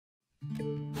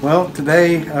Well,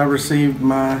 today I received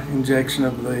my injection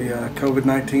of the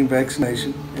COVID-19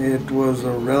 vaccination. It was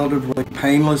a relatively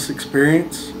painless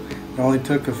experience. It only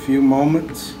took a few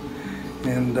moments,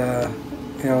 and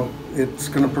it's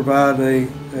going to provide a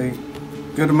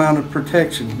good amount of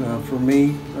protection for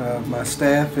me, my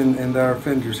staff, and our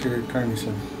offenders here at Turney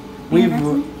Center.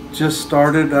 We've just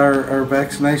started our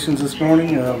vaccinations this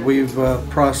morning. We've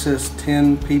processed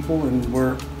 10 people, and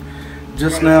we're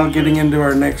just now getting into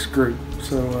our next group.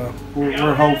 So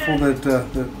we're hopeful that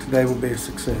today will be a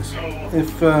success.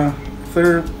 If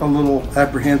they're a little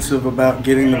apprehensive about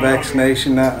getting the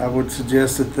vaccination, I would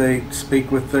suggest that they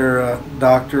speak with their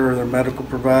doctor or their medical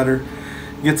provider,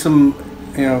 get some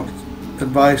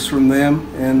advice from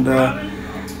them, and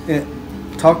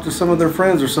talk to some of their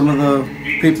friends or some of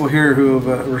the people here who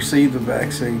have received the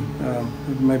vaccine.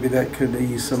 Maybe that could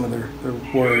ease some of their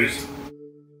worries.